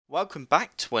Welcome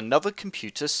back to another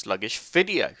computer sluggish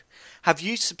video. Have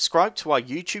you subscribed to our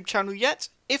YouTube channel yet?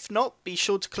 If not, be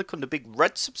sure to click on the big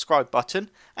red subscribe button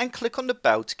and click on the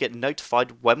bell to get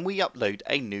notified when we upload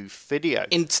a new video.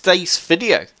 In today's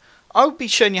video, I'll be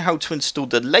showing you how to install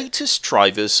the latest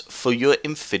drivers for your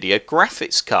NVIDIA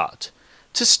graphics card.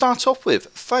 To start off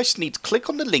with, first you need to click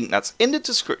on the link that's in the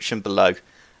description below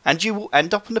and you will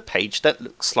end up on a page that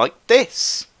looks like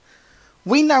this.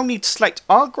 We now need to select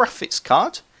our graphics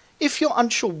card. If you're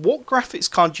unsure what graphics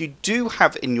card you do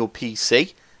have in your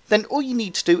PC, then all you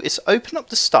need to do is open up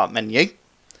the start menu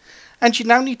and you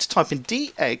now need to type in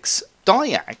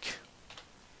dx-diag.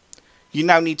 You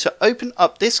now need to open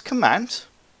up this command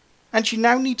and you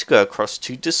now need to go across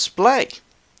to display.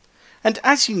 And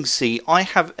as you can see, I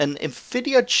have an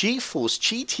NVIDIA GeForce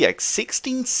GTX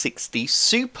 1660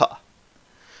 Super,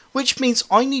 which means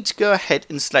I need to go ahead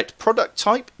and select product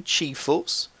type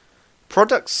GeForce.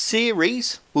 Product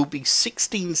series will be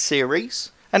 16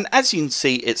 series, and as you can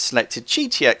see it's selected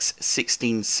GTX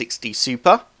 1660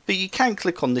 Super, but you can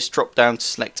click on this drop down to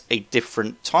select a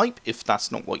different type if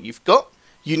that's not what you've got.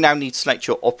 You now need to select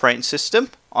your operating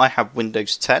system. I have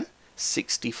Windows 10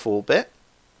 64-bit,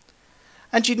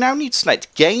 and you now need to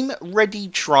select game ready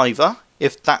driver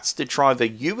if that's the driver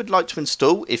you would like to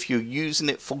install if you're using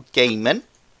it for gaming,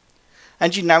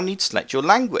 and you now need to select your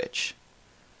language.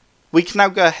 We can now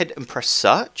go ahead and press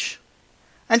search,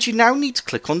 and you now need to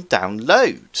click on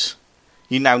download.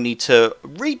 You now need to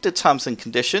read the terms and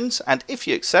conditions, and if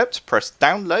you accept, press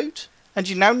download, and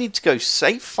you now need to go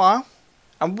save file,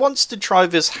 and once the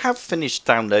drivers have finished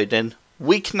downloading,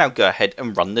 we can now go ahead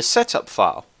and run the setup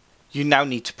file. You now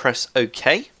need to press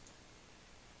OK.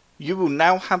 You will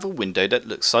now have a window that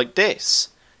looks like this.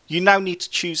 You now need to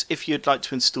choose if you'd like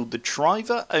to install the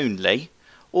driver only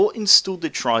or install the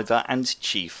driver and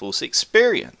GeForce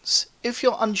Experience. If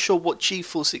you're unsure what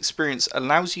GeForce Experience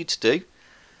allows you to do,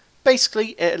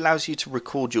 basically it allows you to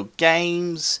record your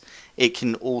games, it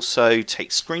can also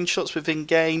take screenshots within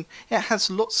game, it has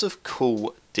lots of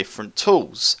cool different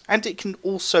tools, and it can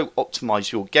also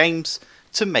optimize your games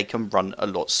to make them run a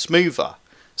lot smoother.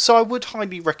 So I would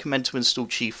highly recommend to install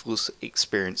GeForce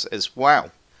Experience as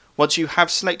well. Once you have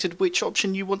selected which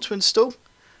option you want to install,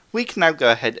 we can now go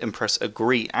ahead and press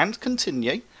agree and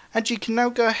continue, and you can now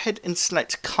go ahead and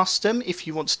select custom if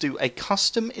you want to do a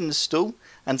custom install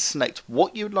and select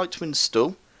what you would like to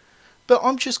install, but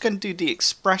I'm just going to do the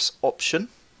express option.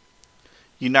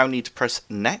 You now need to press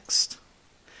next,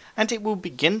 and it will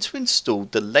begin to install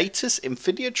the latest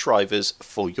NVIDIA drivers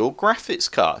for your graphics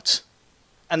card.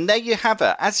 And there you have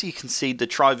it. As you can see, the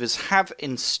drivers have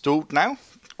installed now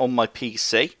on my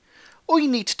PC. All you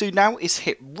need to do now is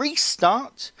hit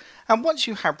restart, and once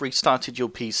you have restarted your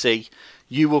PC,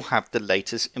 you will have the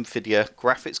latest NVIDIA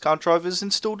graphics card drivers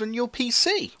installed on your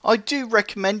PC. I do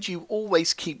recommend you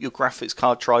always keep your graphics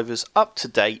card drivers up to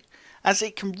date, as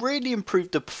it can really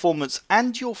improve the performance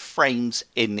and your frames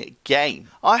in game.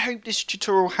 I hope this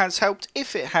tutorial has helped.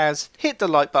 If it has, hit the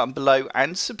like button below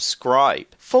and subscribe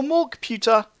for more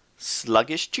computer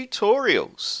sluggish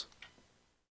tutorials.